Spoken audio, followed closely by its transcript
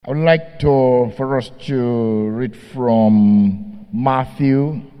I would like for us to read from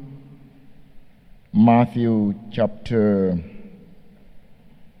Matthew chapter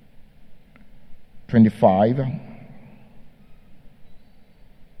 25.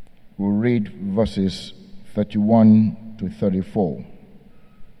 We'll read verses 31 to 34.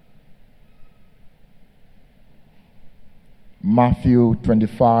 Matthew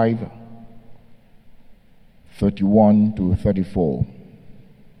 25, 31 to 34.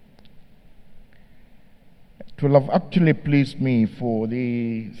 It will have actually pleased me for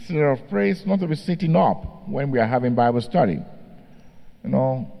the Center of Praise not to be sitting up when we are having Bible study.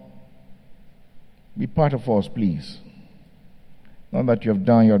 Be part of us, please. Not that you have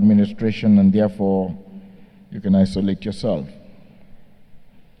done your administration and therefore you can isolate yourself.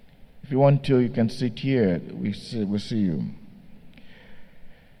 If you want to, you can sit here. We'll see you.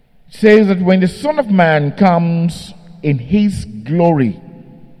 It says that when the Son of Man comes in his glory,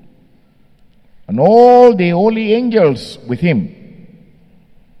 and all the holy angels with him,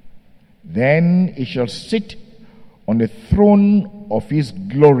 then he shall sit on the throne of his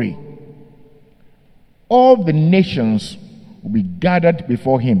glory. All the nations will be gathered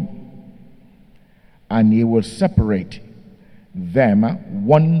before him, and he will separate them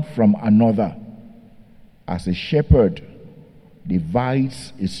one from another, as a shepherd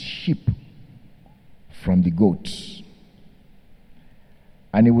divides his sheep from the goats.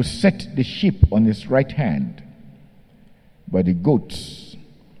 And he will set the sheep on his right hand, but the goats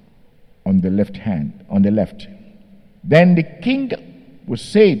on the left. Then the king will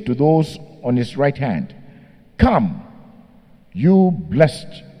say to those on his right hand, "Come, you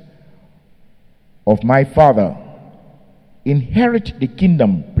blessed of my Father, inherit the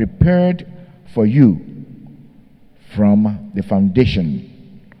kingdom prepared for you from the foundation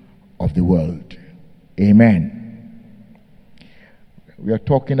of the world." Amen. We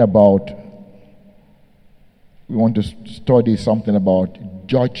want to study something about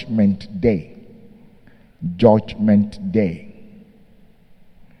Judgment Day. Judgment Day.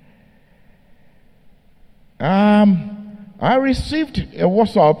 I received a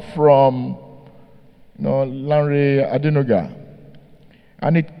WhatsApp from Larry Adenoga,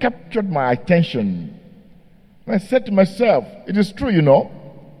 and it captured my attention. I said to myself, it is true, Do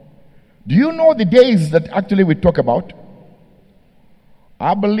you know the days that actually we talk about?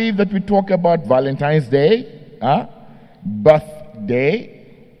 I believe that we talk about Valentine's Day, birthday,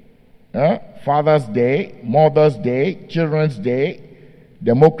 Father's Day, Mother's Day, Children's Day,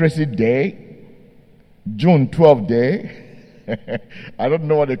 Democracy Day, June 12th Day. I don't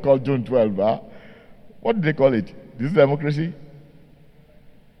know what they call June 12th. What do they call it? This is democracy?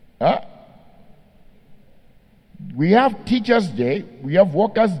 We have Teachers' Day, we have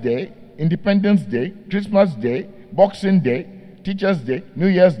Workers' Day, Independence Day, Christmas Day, Boxing Day, Teachers' Day, New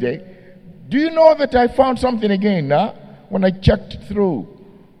Year's Day. Do you know that I found something again when I checked through?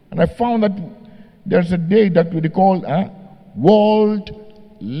 And I found that there's a day that we call World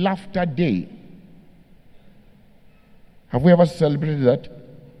Laughter Day. Have we ever celebrated that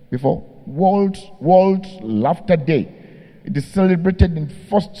before? World Laughter Day. It is celebrated in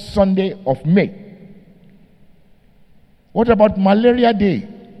first Sunday of May. What about Malaria Day?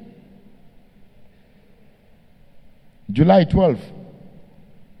 July 12th.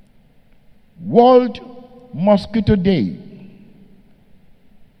 World Mosquito Day.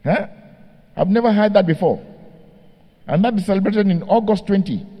 I've never heard that before. And that is celebrated in August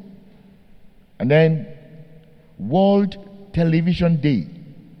 20. And then World Television Day.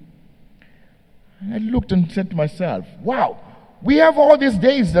 And I looked and said to myself, wow, we have all these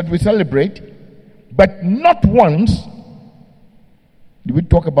days that we celebrate, but not once do we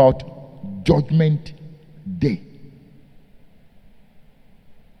talk about Judgment Day.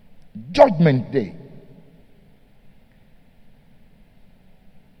 Judgment Day.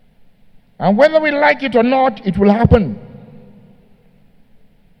 And whether we like it or not, it will happen.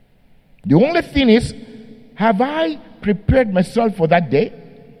 The only thing is, have I prepared myself for that day?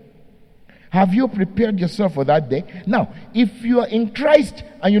 Have you prepared yourself for that day? Now, if you are in Christ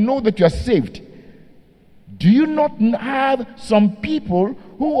and you know that you are saved, do you not have some people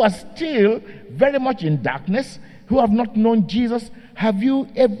who are still very much in darkness, who have not known Jesus? Have you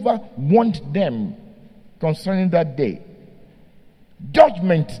ever warned them concerning that day?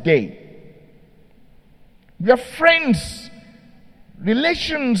 Judgment Day. We have friends,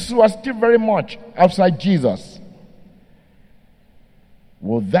 relations who are still very much outside Jesus.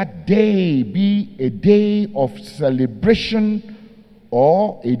 Will that day be a day of celebration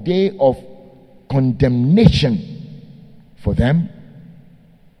or a day of condemnation for them?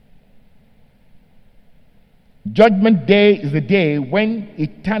 Judgment Day is the day when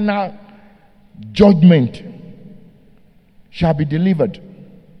eternal judgment shall be delivered.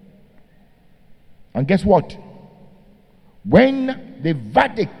 And guess what? When the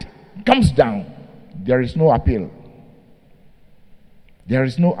verdict comes down, there is no appeal. There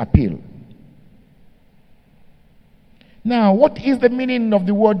is no appeal. Now, what is the meaning of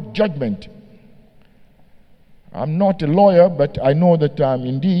the word judgment? I'm not a lawyer, but I know that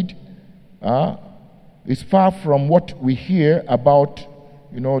indeed it's far from what we hear about,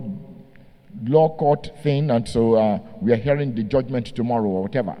 law court thing, and so we are hearing the judgment tomorrow or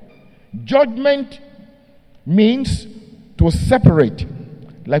whatever. Judgment means to separate,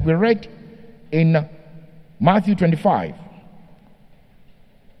 like we read in Matthew 25.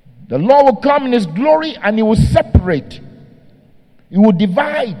 The Lord will come in His glory and He will separate. He will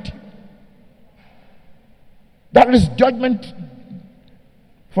divide. That is judgment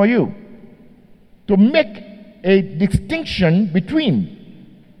for you. To make a distinction between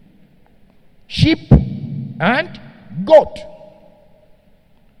sheep and goat.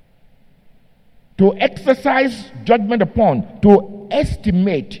 To exercise judgment upon, to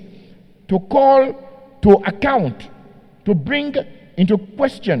estimate, to call to account, to bring into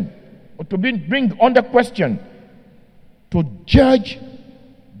question, or to bring under question, to judge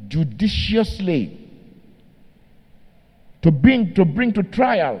judiciously, to bring to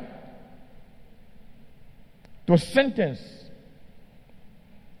trial, to sentence,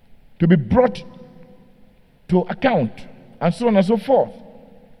 to be brought to account, and so on and so forth.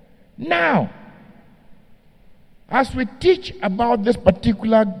 Now, as we teach about this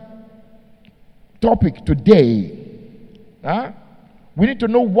particular topic today, we need to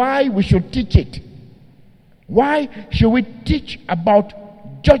know why we should teach it. Why should we teach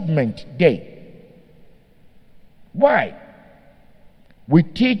about Judgment Day? Why? We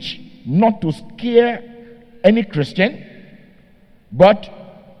teach not to scare any Christian, but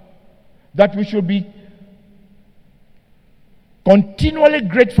that we should be continually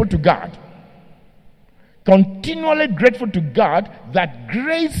grateful to God. Continually grateful to God that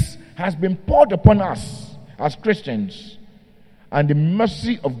grace has been poured upon us as Christians and the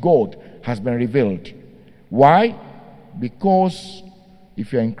mercy of God has been revealed. Why? Because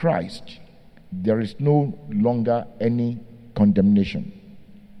if you're in Christ, there is no longer any condemnation.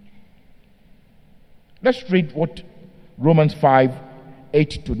 Let's read what Romans 5,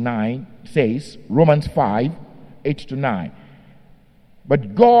 8 to 9 says. Romans 5, 8 to 9.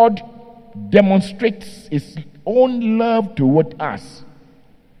 But God demonstrates His own love toward us,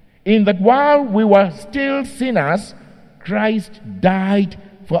 in that while we were still sinners, Christ died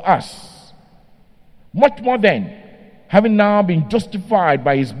for us. Much more then, having now been justified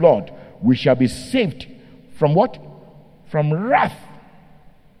by His blood, we shall be saved from what? From wrath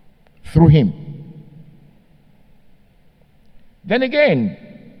through Him. Then again,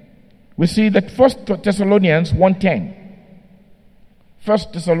 we see that 1 Thessalonians 1:10. 1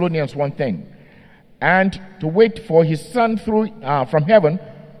 Thessalonians 1:10. And to wait for His Son from heaven,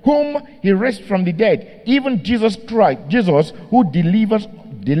 whom He raised from the dead, even Jesus Christ, Jesus, who delivers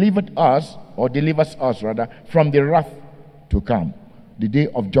us from the wrath to come. The day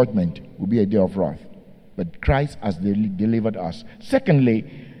of judgment will be a day of wrath, but Christ has delivered us. Secondly,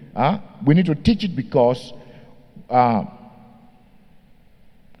 we need to teach it because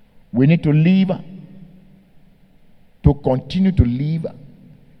we need to continue to live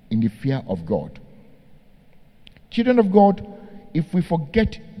in the fear of God. Children of God, if we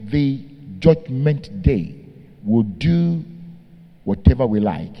forget the judgment day, we'll do whatever we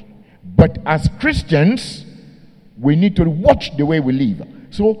like. But as Christians, we need to watch the way we live.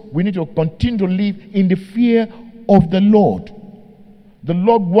 So we need to continue to live in the fear of the Lord. The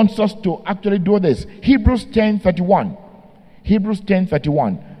Lord wants us to actually do this. Hebrews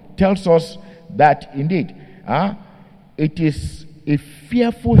 10:31 tells us that indeed it is a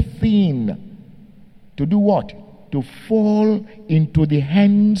fearful thing to do what? To fall into the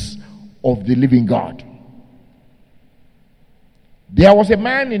hands of the living God. There was a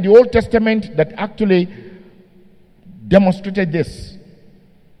man in the Old Testament that actually demonstrated this.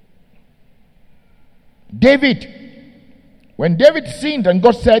 David. When David sinned and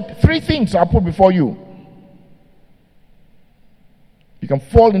God said, 3 things I'll put before you. You can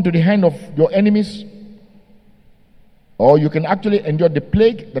fall into the hand of your enemies, or you can actually endure the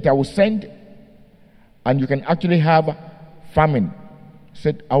plague that I will send, and you can actually have famine. He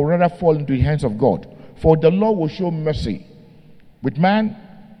said, I would rather fall into the hands of God, for the Lord will show mercy. With man,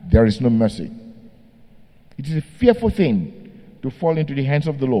 there is no mercy. It is a fearful thing to fall into the hands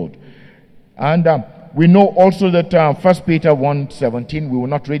of the Lord. And we know also that 1 Peter 1:17, we will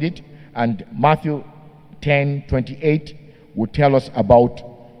not read it, and Matthew 10:28 will tell us about,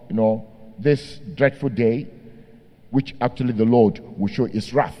 this dreadful day, which actually the Lord will show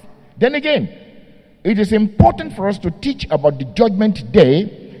his wrath. Then again, it is important for us to teach about the judgment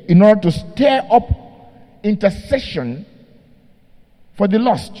day in order to stir up intercession for the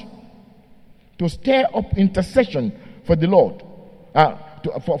lost. To stir up intercession for the Lord,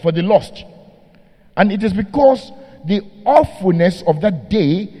 for the lost. And it is because the awfulness of that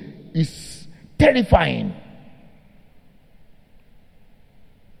day is terrifying.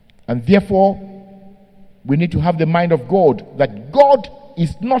 And therefore, we need to have the mind of God, that God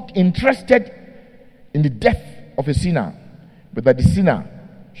is not interested in the death of a sinner, but that the sinner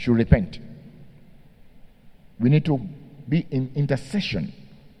should repent. We need to be in intercession,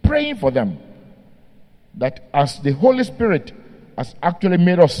 praying for them, that as the Holy Spirit has actually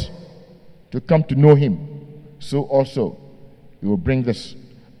made us to come to know Him, so also He will bring this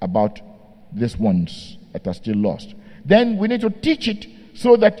about these ones that are still lost. Then we need to teach it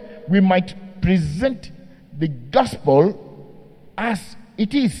so that we might present the gospel as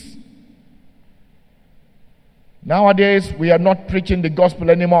it is. Nowadays, we are not preaching the gospel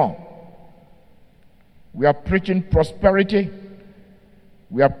anymore. We are preaching prosperity.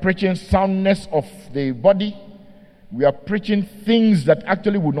 We are preaching soundness of the body. We are preaching things that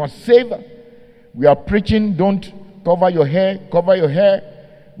actually would not save. We are preaching, don't cover your hair, cover your hair.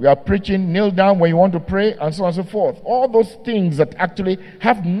 We are preaching, kneel down when you want to pray, and so on and so forth. All those things that actually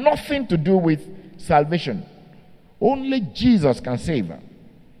have nothing to do with salvation. Only Jesus can save.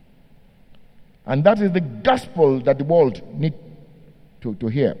 And that is the gospel that the world needs to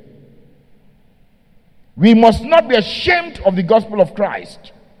hear. We must not be ashamed of the gospel of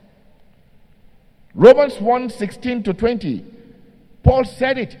Christ. Romans 1:16-20. Paul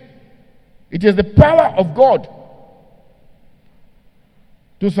said it. It is the power of God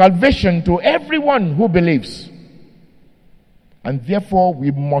to salvation to everyone who believes. And therefore, we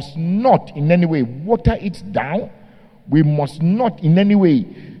must not in any way water it down. We must not in any way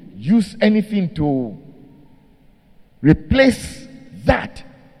use anything to replace that.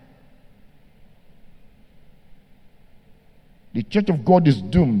 The church of God is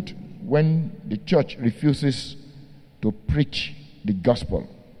doomed when the church refuses to preach the gospel.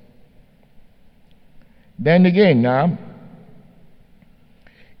 Then again,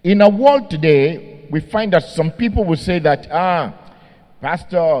 in our world today, we find that some people will say that,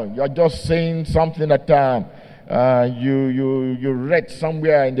 Pastor, you're just saying something that you read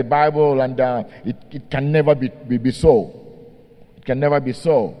somewhere in the Bible, and it can never be so. It can never be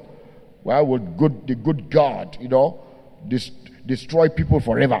so. Why would the good God, destroy people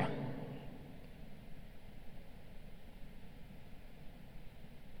forever?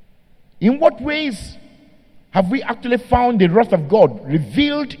 In what ways have we actually found the wrath of God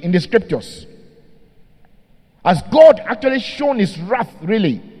revealed in the scriptures? Has God actually shown His wrath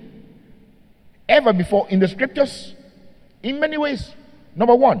really ever before in the scriptures? In many ways.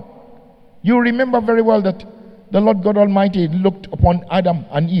 Number one, you remember very well that the Lord God Almighty looked upon Adam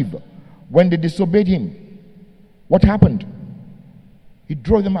and Eve when they disobeyed Him. What happened? He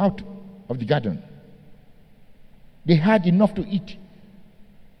drove them out of the garden. They had enough to eat.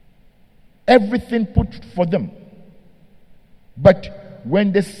 Everything put for them. But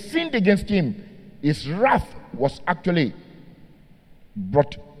when they sinned against Him, His wrath was actually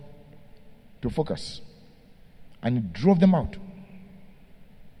brought to focus. And He drove them out.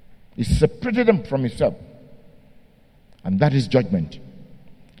 He separated them from Himself. And that is judgment.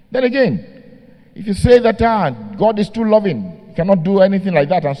 Then again, if you say that God is too loving, He cannot do anything like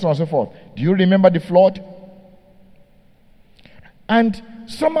that, and so on and so forth. Do you remember the flood? And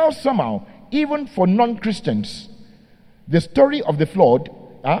somehow, even for non-Christians, the story of the flood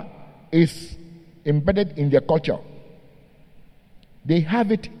is embedded in their culture. They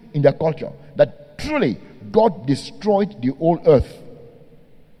have it in their culture that truly God destroyed the whole earth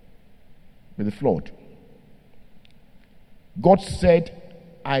with the flood. God said,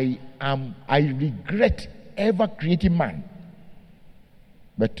 I regret ever creating man.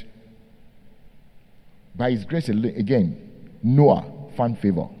 But by His grace again, Noah found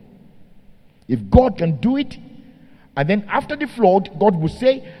favor. If God can do it, and then after the flood, God will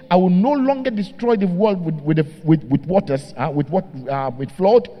say, I will no longer destroy the world with waters, with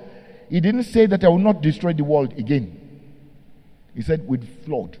flood. He didn't say that I will not destroy the world again. He said with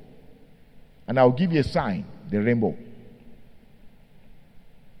flood. And I will give you a sign, the rainbow.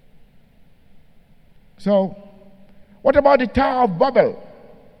 So, what about the Tower of Babel?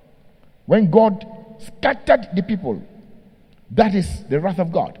 When God scattered the people, that is the wrath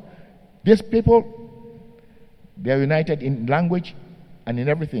of God. These people, they are united in language and in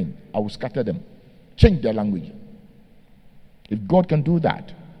everything. I will scatter them. change their language. If God can do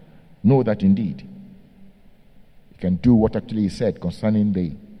that, know that indeed He can do what actually He said concerning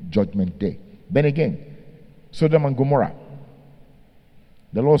the judgment day. Then again, Sodom and Gomorrah.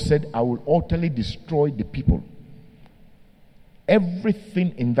 The Lord said, I will utterly destroy the people.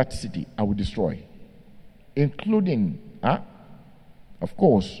 Everything in that city I will destroy, including, of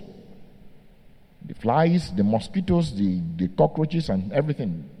course, the flies, the mosquitoes, the cockroaches, and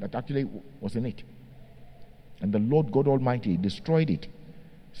everything that actually was in it. And the Lord God Almighty destroyed it,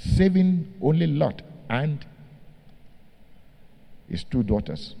 saving only Lot and his 2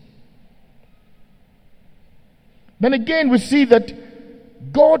 daughters. Then again, we see that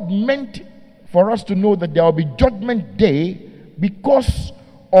God meant for us to know that there will be judgment day because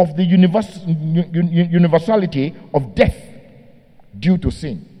of the universality of death due to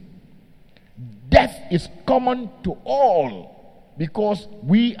sin. Death is common to all because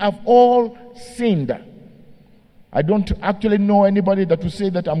we have all sinned. I don't actually know anybody that will say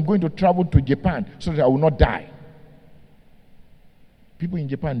that I'm going to travel to Japan so that I will not die. People in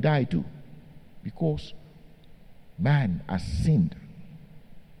Japan die too because man has sinned.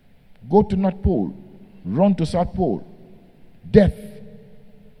 Go to North Pole, run to South Pole. Death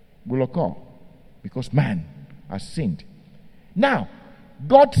will occur because man has sinned. Now,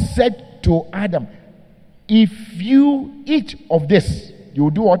 God said to Adam, if you eat of this, you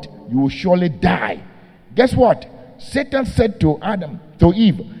will do what? You will surely die. Guess what? Satan said to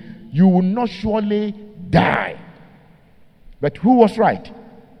Eve, you will not surely die. But who was right?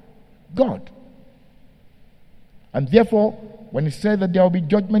 God. And therefore, when He said that there will be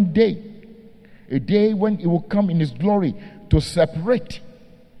judgment day, a day when He will come in His glory to separate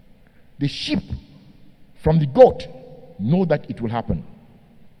the sheep from the goat, know that it will happen.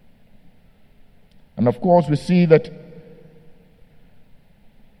 And of course, we see that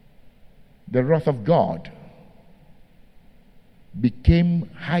the wrath of God became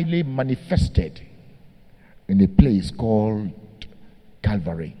highly manifested in a place called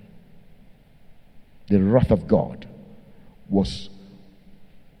Calvary. The wrath of God was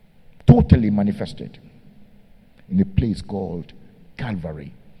totally manifested in a place called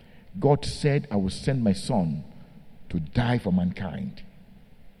Calvary. God said, I will send my Son to die for mankind.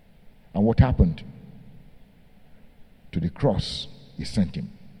 And what happened? To the cross, He sent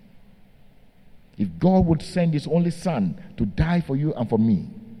Him. If God would send His only Son to die for you and for me,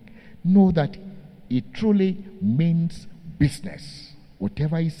 know that it truly means business.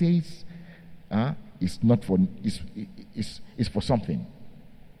 Whatever He says, is not for is for something.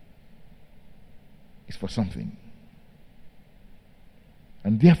 It's for something.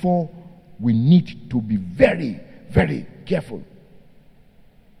 And therefore, we need to be very, very careful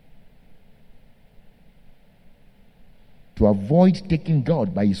to avoid taking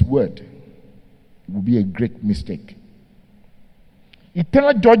God by His word. It will be a great mistake.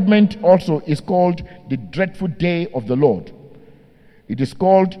 Eternal judgment also is called the dreadful day of the Lord. It is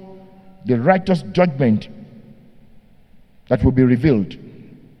called the righteous judgment that will be revealed.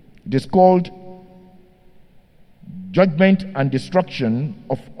 It is called judgment and destruction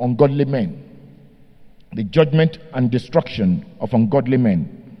of ungodly men. The judgment and destruction of ungodly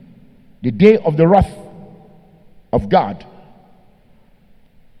men. The day of the wrath of God,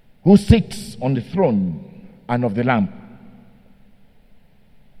 who sits on the throne and of the Lamb.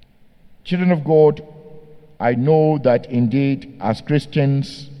 Children of God, I know that indeed as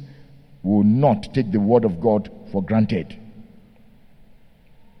Christians we will not take the word of God for granted.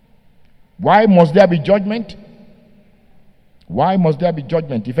 Why must there be judgment? Why must there be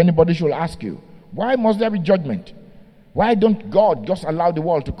judgment? If anybody should ask you, why must there be judgment? Why don't God just allow the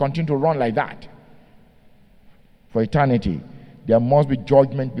world to continue to run like that for eternity? There must be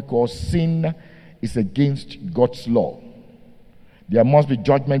judgment because sin is against God's law. There must be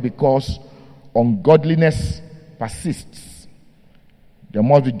judgment because ungodliness persists. There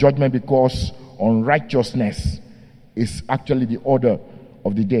must be judgment because unrighteousness is actually the order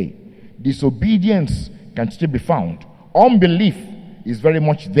of the day. Disobedience can still be found. Unbelief is very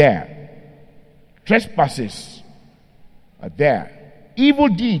much there. Trespasses are there. Evil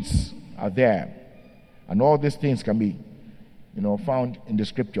deeds are there. And all these things can be, found in the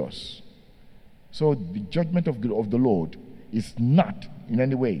scriptures. So the judgment of the Lord is not in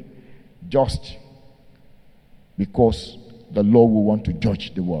any way just because the Lord will want to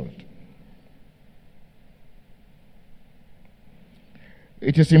judge the world.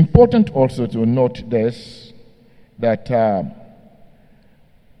 It is important also to note this, that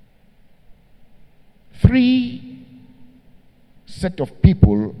three set of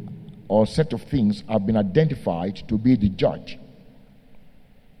people or set of things have been identified to be the judge.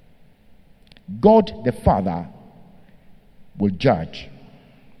 God the Father will judge.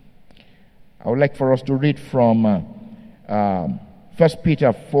 I would like for us to read from 1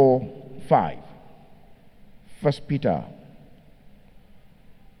 Peter 4:5. 1 Peter.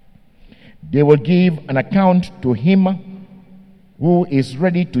 They will give an account to him who is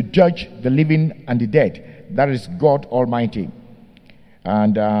ready to judge the living and the dead. That is God Almighty.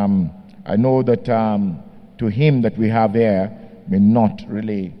 And I know that to him that we have there may not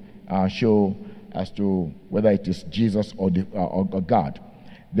really show as to whether it is Jesus or God.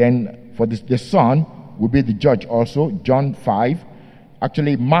 Then for the Son will be the judge also. John 5.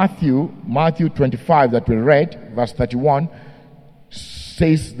 Actually, Matthew 25 that we read, verse 31,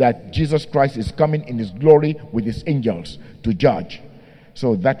 says that Jesus Christ is coming in his glory with his angels to judge.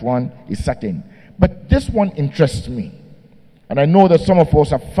 So that one is certain. But this one interests me. And I know that some of us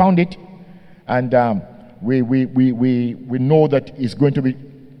have found it, and we know that it's going to be,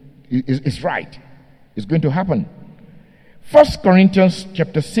 it's right. It's going to happen. 1 Corinthians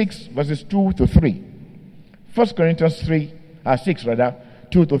chapter 6, verses 2 to 3. 1 Corinthians 6,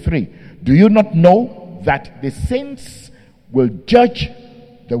 2 to 3. Do you not know that the saints will judge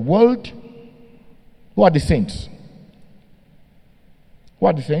the world? Who are the saints? Who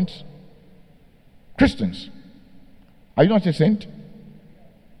are the saints? Christians. Are you not a saint?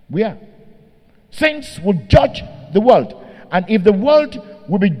 We are. Saints will judge the world. And if the world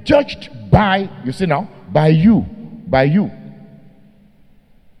will be judged by, you see now, by you.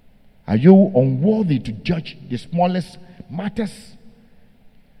 Are you unworthy to judge the smallest matters?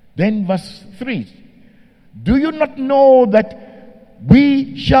 Then verse 3. Do you not know that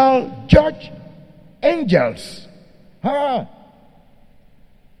we shall judge angels?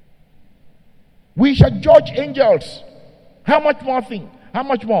 We shall judge angels. How much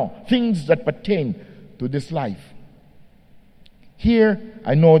more things that pertain to this life? Here,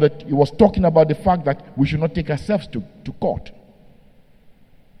 I know that he was talking about the fact that we should not take ourselves to court.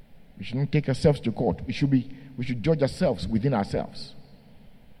 We should not take ourselves to court. We should judge ourselves within ourselves.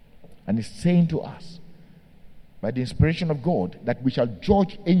 And he's saying to us, by the inspiration of God, that we shall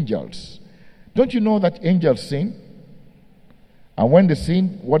judge angels. Don't you know that angels sin? And when they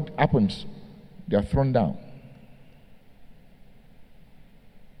sin, what happens? They are thrown down.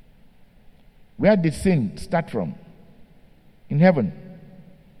 Where did sin start from? In heaven.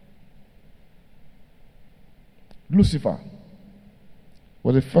 Lucifer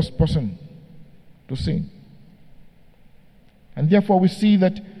was the first person to sin. And therefore we see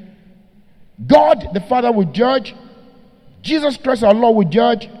that God the Father will judge, Jesus Christ our Lord will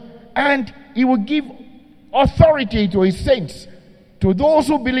judge, and he will give authority to his saints, to those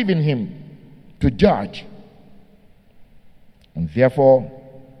who believe in him, to judge. And therefore,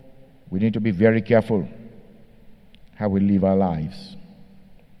 we need to be very careful how we live our lives.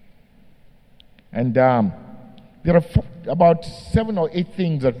 And there are about 7 or 8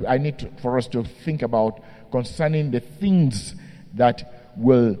 things that I need for us to think about concerning the things that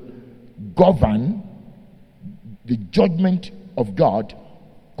will govern the judgment of God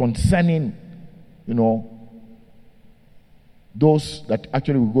concerning, those that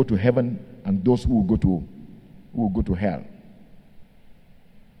actually will go to heaven and those who will go to hell.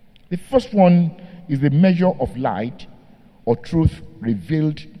 The first one is the measure of light or truth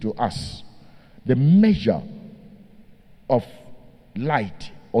revealed to us. The measure of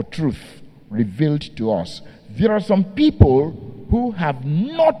light or truth revealed to us. There are some people who have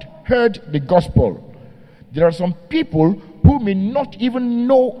not heard the gospel. There are some people who may not even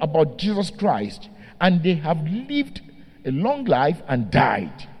know about Jesus Christ, and they have lived a long life and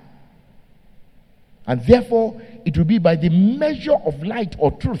died. And therefore, it will be by the measure of light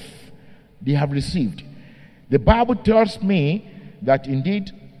or truth they have received. The Bible tells me that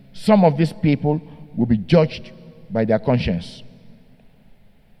indeed some of these people will be judged by their conscience.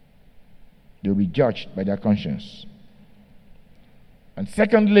 They will be judged by their conscience. And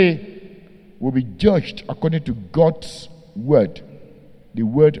secondly, will be judged according to God's word, the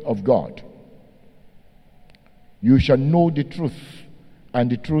word of God. You shall know the truth,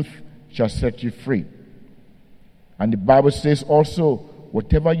 and the truth shall set you free. And the Bible says also,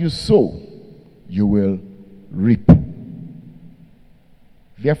 whatever you sow, you will reap.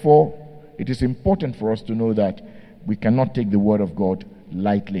 Therefore, it is important for us to know that we cannot take the word of God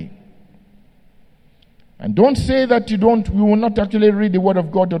lightly. And don't say that you will not actually read the word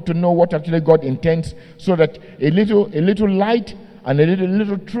of God or to know what actually God intends, so that a little light and a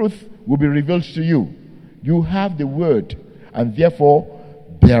little truth will be revealed to you. You have the word, and therefore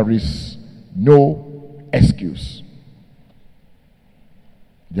there is no excuse.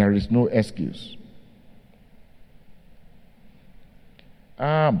 There is no excuse.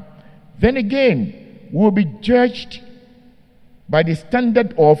 Then again, we will be judged by the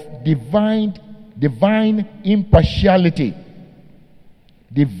standard of divine impartiality.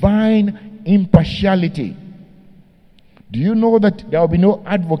 Divine impartiality. Do you know that there will be no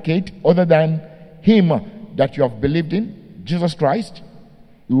advocate other than him that you have believed in, Jesus Christ?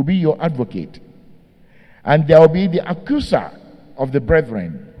 He will be your advocate. And there will be the accuser of the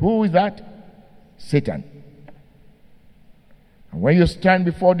brethren. Who is that? Satan. And when you stand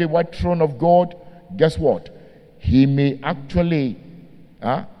before the white throne of God, guess what? He may actually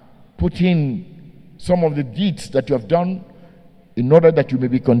put in some of the deeds that you have done in order that you may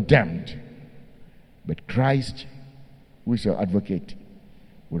be condemned. But Christ, who is your advocate,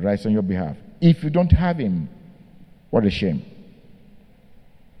 will rise on your behalf. If you don't have him, what a shame.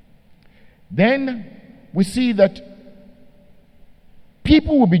 Then we see that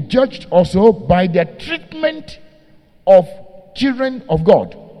people will be judged also by their treatment of children of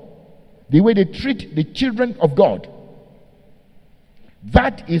God. The way they treat the children of God.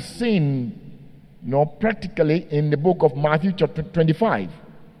 That is seen practically in the book of Matthew chapter 25.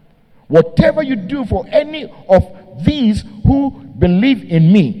 Whatever you do for any of these who believe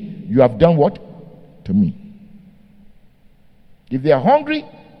in me, you have done what? To me. If they are hungry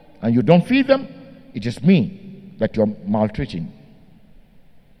and you don't feed them, it is me that you are maltreating.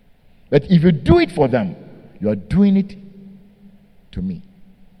 But if you do it for them, you are doing it to me.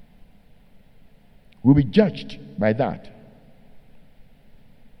 We'll be judged by that.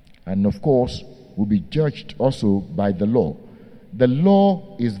 And of course, we'll be judged also by the law. The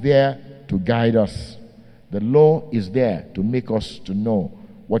law is there to guide us. The law is there to make us to know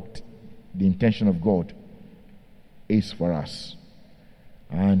what the intention of God is for us.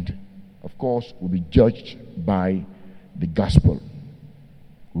 And of course, we'll be judged by the gospel.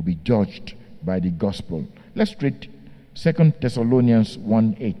 We'll be judged by the gospel. Let's read 2 Thessalonians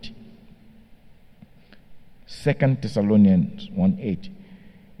 1:8. 2 Thessalonians 1:8.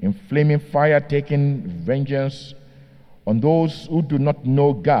 In flaming fire taking vengeance on those who do not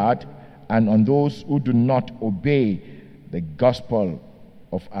know God and on those who do not obey the gospel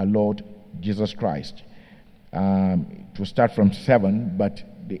of our Lord Jesus Christ. It will start from 7, but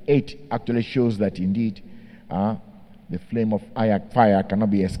the 8 actually shows that indeed the flame of fire cannot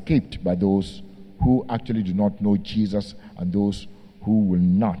be escaped by those who actually do not know Jesus and those who will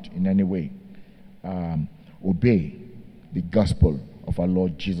not in any way obey the gospel of our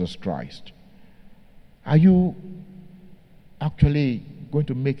Lord Jesus Christ. Are you actually going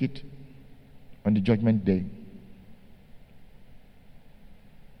to make it on the judgment day?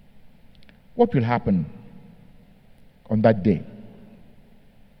 What will happen on that day?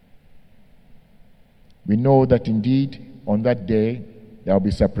 We know that indeed on that day there will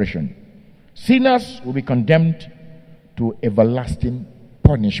be separation. Sinners will be condemned to everlasting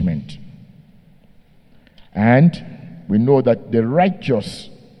punishment. And we know that the righteous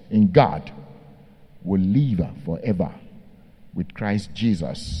in God will live forever with Christ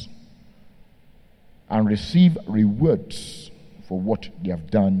Jesus and receive rewards for what they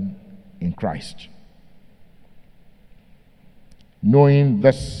have done in Christ. Knowing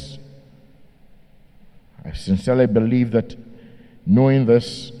this, I sincerely believe that knowing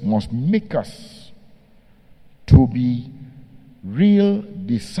this must make us to be real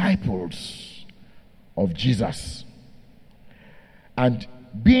disciples of Jesus. And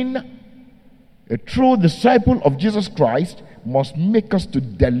being a true disciple of Jesus Christ must make us to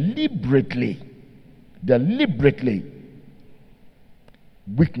deliberately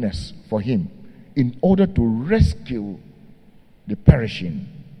witness for him in order to rescue the perishing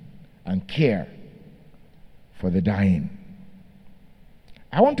and care for the dying.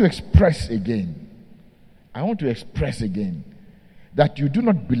 I want to express again that you do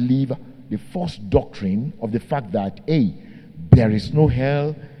not believe the false doctrine of the fact that there is no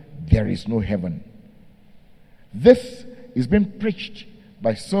hell, there is no heaven. This is being preached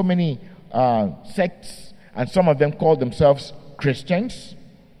by so many sects, and some of them call themselves Christians.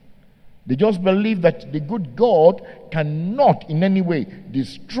 They just believe that the good God cannot in any way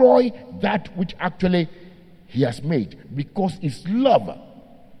destroy that which actually he has made, because his love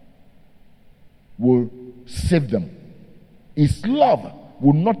will save them. His love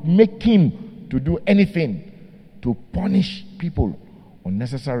will not make him to do anything to punish people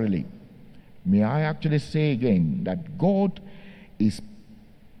unnecessarily. May I actually say again that God is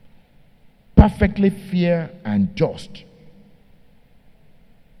perfectly fair and just.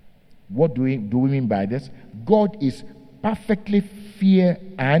 What do we mean by this? God is perfectly fair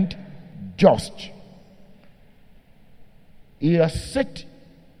and just. He has set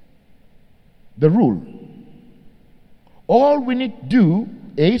the rule. All we need to do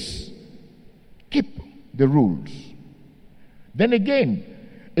is keep the rules. Then again,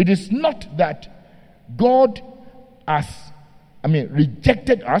 it is not that God has,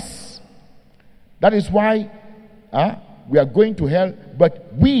 rejected us. That is why we are going to hell,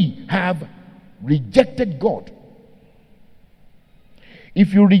 but we have rejected God.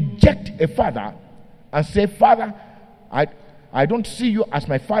 If you reject a father and say, Father, I don't see you as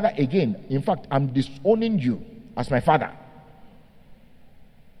my father again. In fact, I'm disowning you as my father.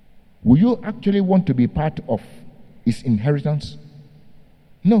 Will you actually want to be part of his inheritance?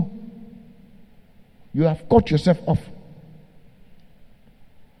 No. You have cut yourself off.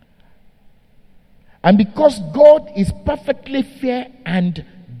 And because God is perfectly fair and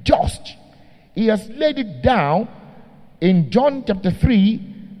just, he has laid it down in John chapter 3,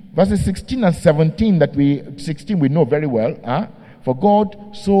 verses 16 and 17, 16 we know very well. For God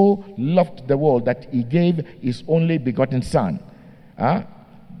so loved the world that he gave his only begotten Son,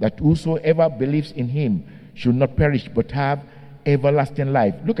 that whosoever believes in him should not perish but have everlasting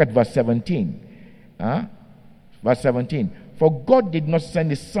life. Look at verse 17. Verse 17. For God did not send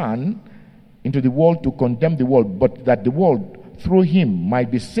his Son into the world to condemn the world, but that the world through him might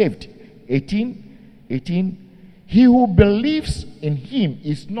be saved. 18. He who believes in him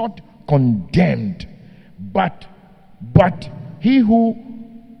is not condemned, but he who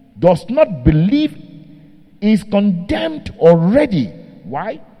does not believe is condemned already.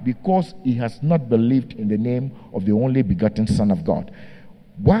 Why? Because he has not believed in the name of the only begotten Son of God.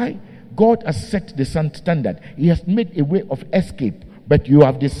 Why? God has set the standard. He has made a way of escape. But you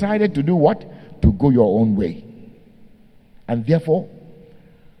have decided to do what? To go your own way. And therefore,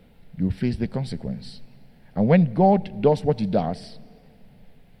 you face the consequence. And when God does what he does,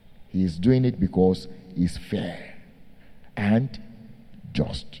 he is doing it because he is fair and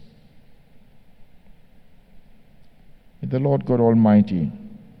just. May the Lord God Almighty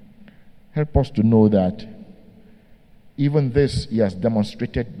help us to know that even this he has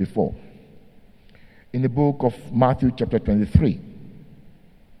demonstrated before. In the book of Matthew chapter 23,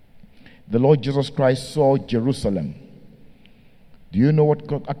 the Lord Jesus Christ saw Jerusalem. Do you know what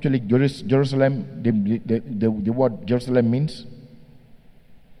actually Jerusalem, the word Jerusalem means?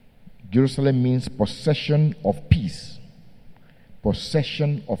 Jerusalem means possession of peace.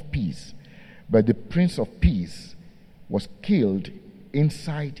 Possession of peace. But the Prince of Peace was killed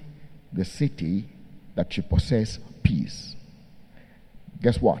inside the city that should possess peace.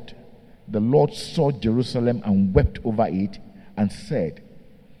 Guess what? The Lord saw Jerusalem and wept over it and said,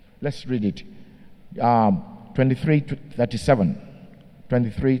 let's read it. 23:37.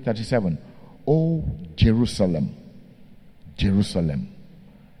 23:37. Oh, Jerusalem, Jerusalem,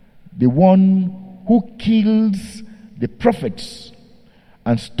 the one who kills the prophets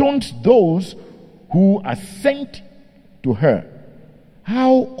and stones those who are sent to her.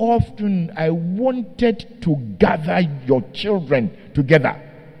 How often I wanted to gather your children together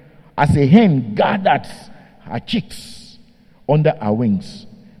as a hen gathers her chicks under her wings.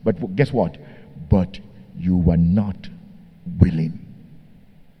 But guess what? But you were not willing.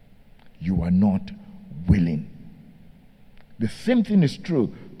 You are not willing. The same thing is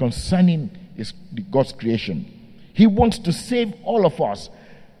true concerning God's creation. He wants to save all of us.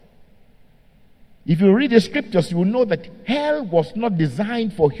 If you read the scriptures, you will know that hell was not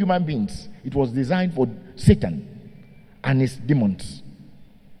designed for human beings. It was designed for Satan and his demons.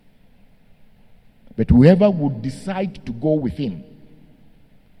 But whoever would decide to go with him,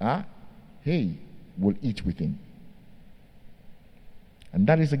 will eat with him. And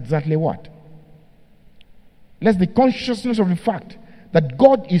that is exactly what? Let's the consciousness of the fact that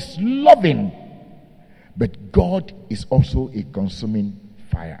God is loving, but God is also a consuming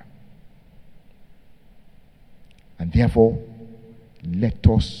fire. And therefore, let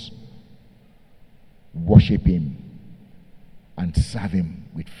us worship him and serve him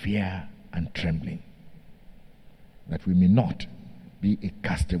with fear and trembling, that we may not be a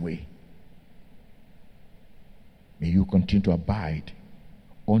castaway. May you continue to abide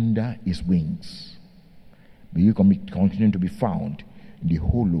under his wings. May you continue to be found in the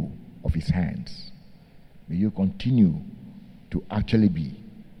hollow of his hands. May you continue to actually be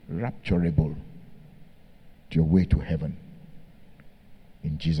rapturable to your way to heaven.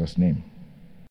 In Jesus' name.